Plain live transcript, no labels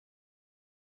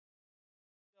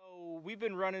we've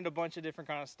been running a bunch of different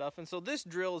kind of stuff, and so this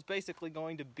drill is basically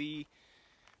going to be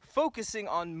focusing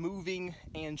on moving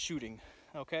and shooting,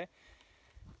 okay?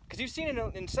 Because you've seen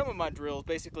it in some of my drills.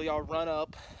 Basically, I'll run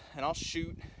up and I'll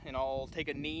shoot, and I'll take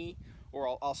a knee,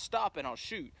 or I'll stop and I'll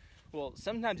shoot. Well,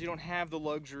 sometimes you don't have the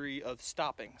luxury of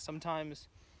stopping. Sometimes,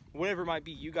 whatever it might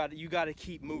be, you got to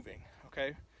keep moving,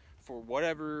 okay? For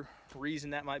whatever reason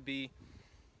that might be.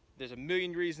 There's a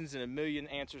million reasons and a million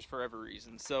answers for every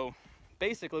reason. So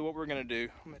basically what we're gonna do,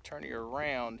 I'm gonna turn you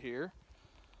around here.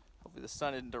 Hopefully the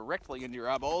sun isn't directly into your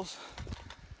eyeballs.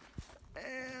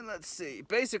 And let's see,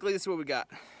 basically this is what we got.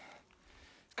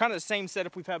 It's kind of the same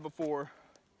setup we've had before.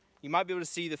 You might be able to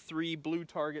see the 3 blue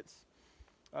targets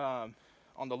on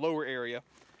the lower area.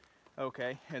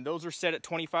 Okay, and those are set at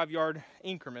 25-yard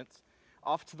increments.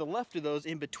 Off to the left of those,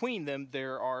 in between them,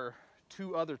 there are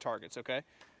 2 other targets, okay?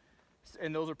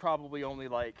 And those are probably only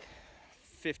like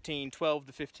 12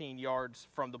 to 15 yards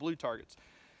from the blue targets.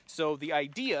 So the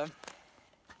idea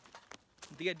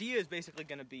is basically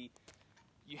going to be,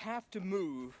 you have to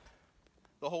move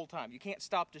the whole time. You can't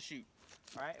stop to shoot.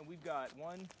 All right, and we've got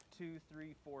 1, 2,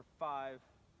 3, 4, 5,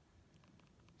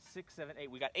 6, 7, 8.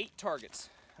 We got 8 targets,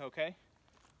 okay?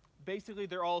 Basically,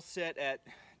 they're all set at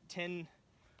 10.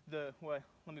 Well,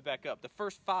 let me back up. The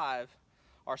first 5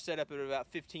 are set up at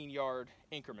about 15-yard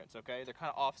increments, okay? They're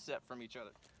kind of offset from each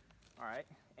other, all right?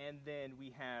 And then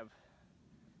we have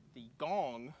the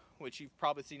gong, which you've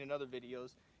probably seen in other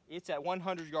videos. It's at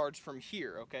 100 yards from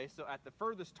here, okay? So at the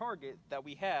furthest target that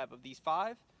we have of these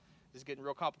 5, this is getting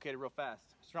real complicated real fast.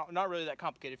 It's not really that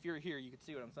complicated. If you're here, you can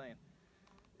see what I'm saying.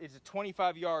 It's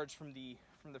 25 yards from the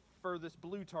furthest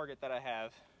blue target that I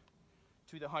have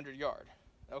to the 100 yard.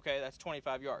 Okay, that's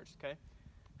 25 yards, okay?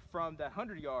 From that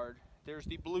 100 yard, there's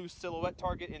the blue silhouette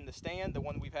target in the stand, the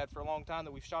one we've had for a long time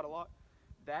that we've shot a lot.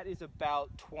 That is about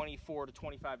 24 to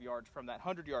 25 yards from that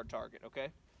 100-yard target, okay?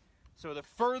 So the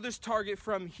furthest target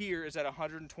from here is at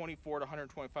 124 to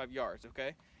 125 yards,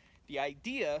 okay? The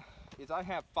idea is I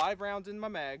have 5 rounds in my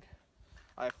mag.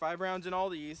 I have 5 rounds in all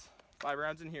these, 5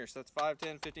 rounds in here. So that's 5,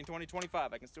 10, 15, 20,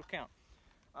 25. I can still count.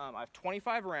 I have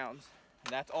 25 rounds,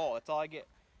 and that's all. That's all I get.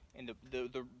 And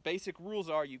the basic rules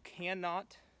are you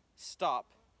cannot stop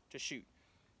to shoot.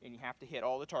 And you have to hit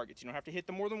all the targets. You don't have to hit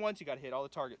them more than once. You got to hit all the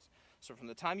targets. So from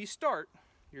the time you start,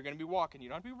 you're going to be walking. You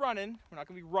don't have to be running. We're not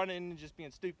going to be running and just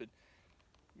being stupid.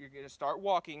 You're going to start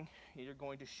walking, and you're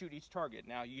going to shoot each target.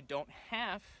 Now, you don't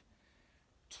have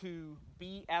to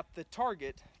be at the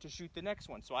target to shoot the next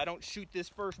one. So I don't shoot this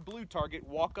first blue target,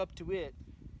 walk up to it,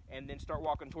 and then start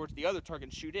walking towards the other target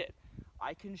and shoot it.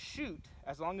 I can shoot,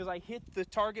 as long as I hit the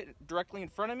target directly in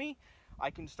front of me, I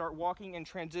can start walking and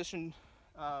transition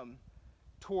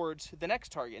towards the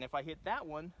next target. And if I hit that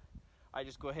one, I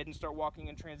just go ahead and start walking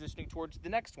and transitioning towards the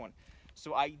next one.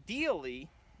 So ideally,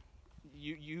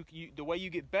 the way you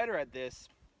get better at this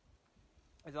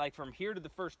is like from here to the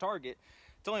first target,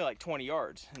 it's only like 20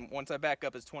 yards. And once I back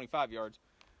up, it's 25 yards.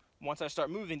 Once I start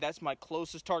moving, that's my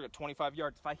closest target, 25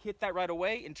 yards. If I hit that right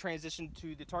away and transition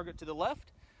to the target to the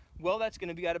left, well, that's going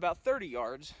to be at about 30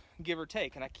 yards, give or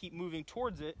take. And I keep moving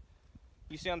towards it.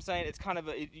 You see what I'm saying? It's kind of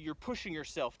you're pushing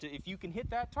yourself to, if you can hit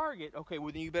that target, okay,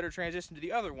 well then you better transition to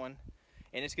the other one,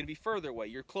 and it's going to be further away.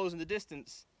 You're closing the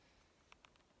distance.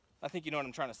 I think you know what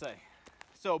I'm trying to say.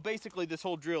 So basically this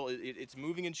whole drill, it's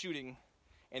moving and shooting,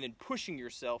 and then pushing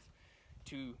yourself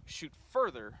to shoot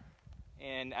further.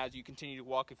 And as you continue to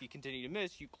walk, if you continue to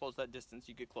miss, you close that distance,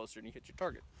 you get closer, and you hit your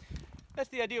target. That's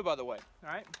the idea, by the way. All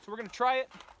right, so we're going to try it.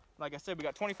 Like I said, we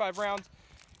got 25 rounds.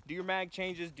 Do your mag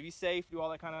changes, be safe, do all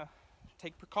that kind of,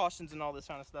 take precautions and all this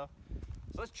kind of stuff.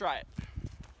 So let's try it.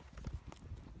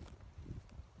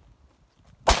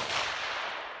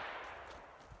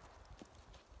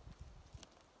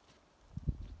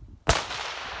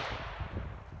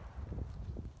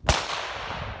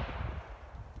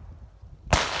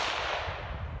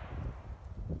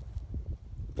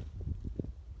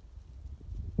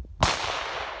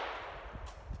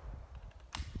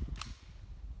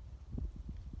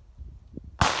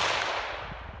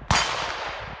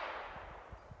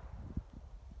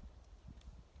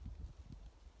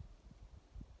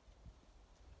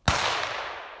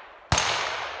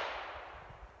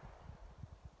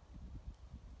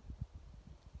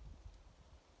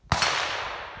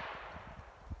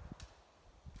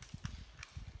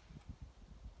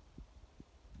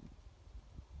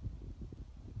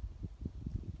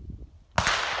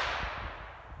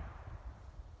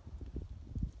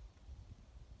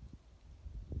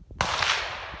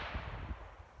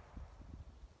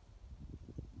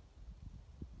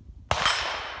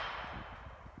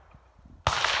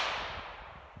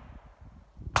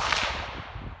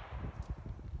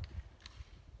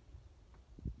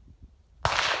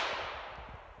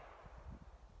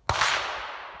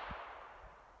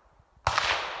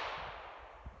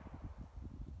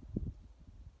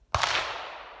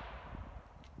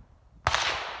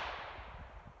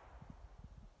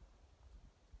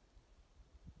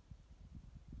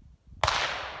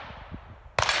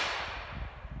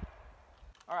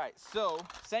 All right, so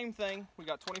same thing. We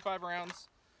got 25 rounds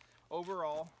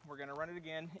overall. We're gonna run it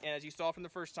again. And as you saw from the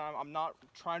first time, I'm not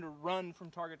trying to run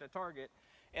from target to target.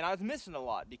 And I was missing a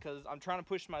lot because I'm trying to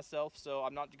push myself, so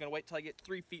I'm not gonna wait till I get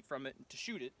 3 feet from it to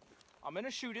shoot it. I'm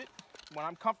gonna shoot it when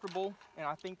I'm comfortable and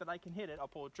I think that I can hit it, I'll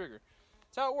pull the trigger.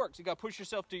 That's how it works. You gotta push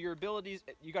yourself to your abilities.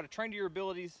 You gotta train to your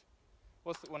abilities.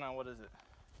 What is it?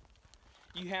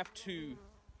 You have to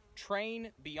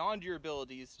train beyond your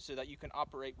abilities so that you can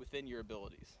operate within your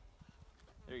abilities.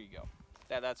 There you go.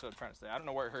 That's what I'm trying to say. I don't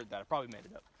know where I heard that. I probably made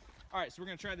it up. All right, so we're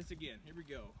gonna try this again. Here we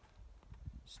go.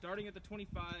 Starting at the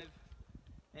 25,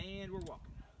 and we're walking.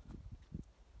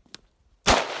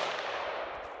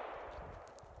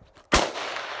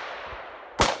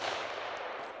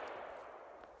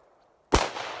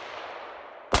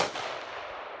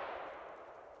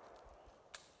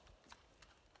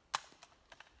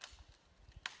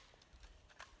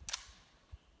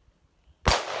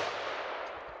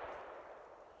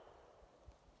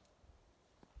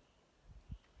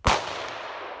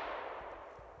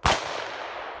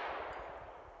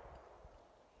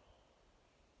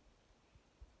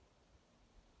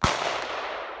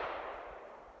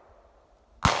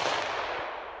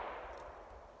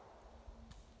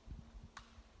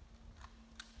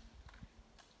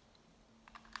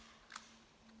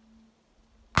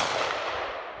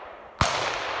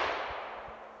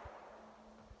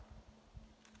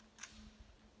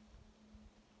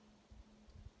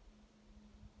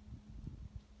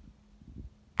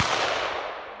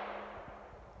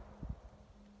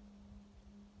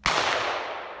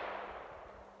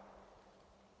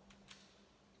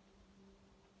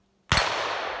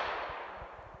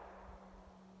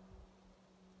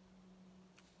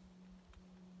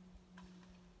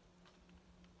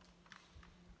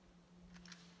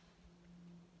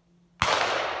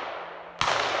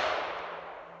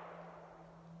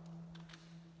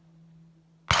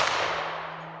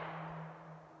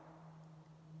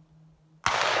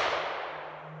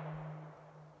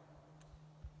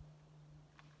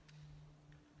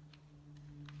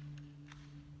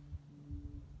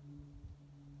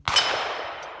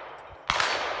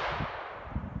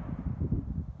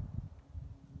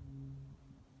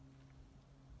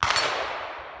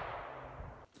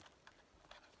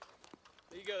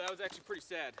 There you go. That was actually pretty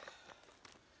sad.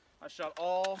 I shot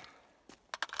all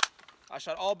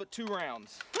but 2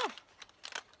 rounds.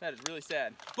 That is really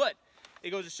sad. But it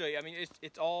goes to show you, I mean,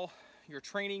 it's all, you're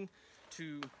training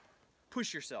to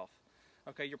push yourself.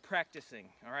 Okay, you're practicing,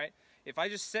 all right? If I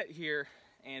just sit here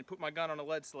and put my gun on a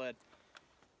lead sled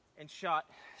and shot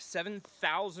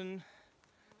 7,000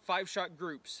 5-shot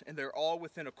groups and they're all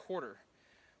within a quarter,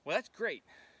 well, that's great.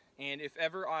 And if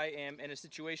ever I am in a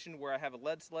situation where I have a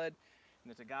lead sled and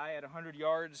it's a guy at 100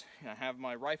 yards, and I have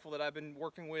my rifle that I've been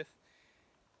working with,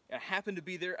 and I happen to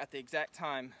be there at the exact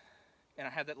time, and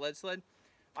I have that lead sled,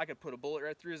 I could put a bullet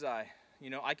right through his eye. You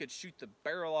know, I could shoot the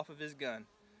barrel off of his gun.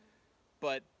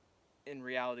 But in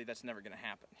reality, that's never gonna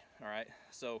happen, all right?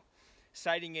 So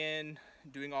sighting in,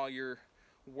 doing all your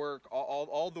work,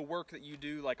 all the work that you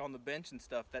do, like on the bench and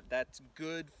stuff, that's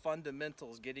good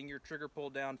fundamentals, getting your trigger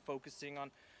pulled down, focusing on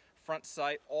front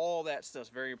sight, all that stuff's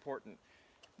very important.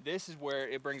 This is where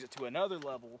it brings it to another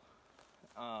level,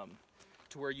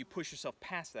 to where you push yourself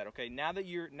past that. Okay, now that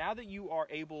you are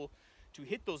able to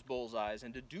hit those bullseyes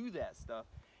and to do that stuff,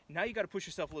 now you got to push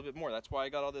yourself a little bit more. That's why I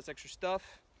got all this extra stuff.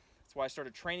 That's why I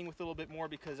started training with a little bit more,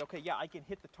 because okay, yeah, I can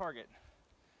hit the target,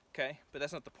 okay, but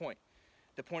that's not the point.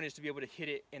 The point is to be able to hit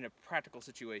it in a practical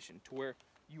situation, to where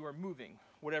you are moving,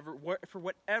 for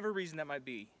whatever reason that might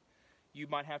be. You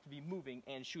might have to be moving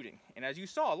and shooting. And as you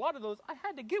saw, a lot of those I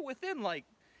had to get within like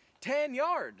 10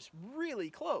 yards, really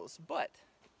close. But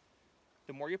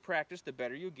the more you practice, the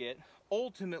better you get.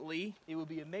 Ultimately, it will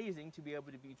be amazing to be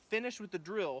able to be finished with the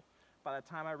drill by the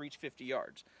time I reach 50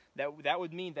 yards. That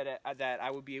would mean that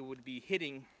I would be able to be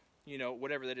hitting, you know,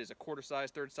 whatever that is, a quarter size,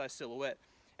 third size silhouette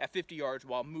at 50 yards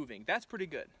while moving. That's pretty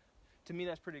good. To me,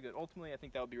 that's pretty good. Ultimately, I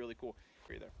think that would be really cool.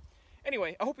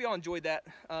 Anyway, I hope you all enjoyed that.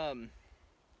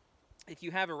 If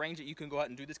you have a range that you can go out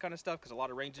and do this kind of stuff, because a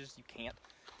lot of ranges you can't.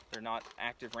 They're not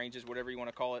active ranges, whatever you want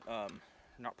to call it,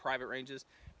 not private ranges.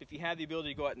 If you have the ability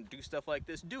to go out and do stuff like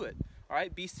this, do it. All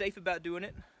right, be safe about doing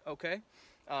it, okay?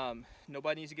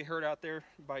 Nobody needs to get hurt out there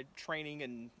by training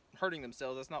and hurting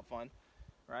themselves. That's not fun,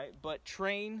 right? But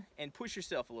train and push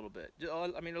yourself a little bit.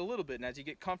 I mean, a little bit. And as you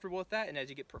get comfortable with that and as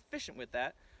you get proficient with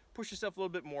that, push yourself a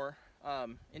little bit more,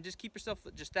 and just keep yourself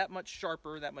just that much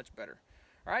sharper, that much better.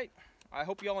 All right? I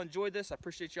hope you all enjoyed this. I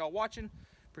appreciate y'all watching.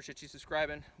 Appreciate you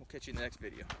subscribing. We'll catch you in the next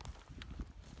video.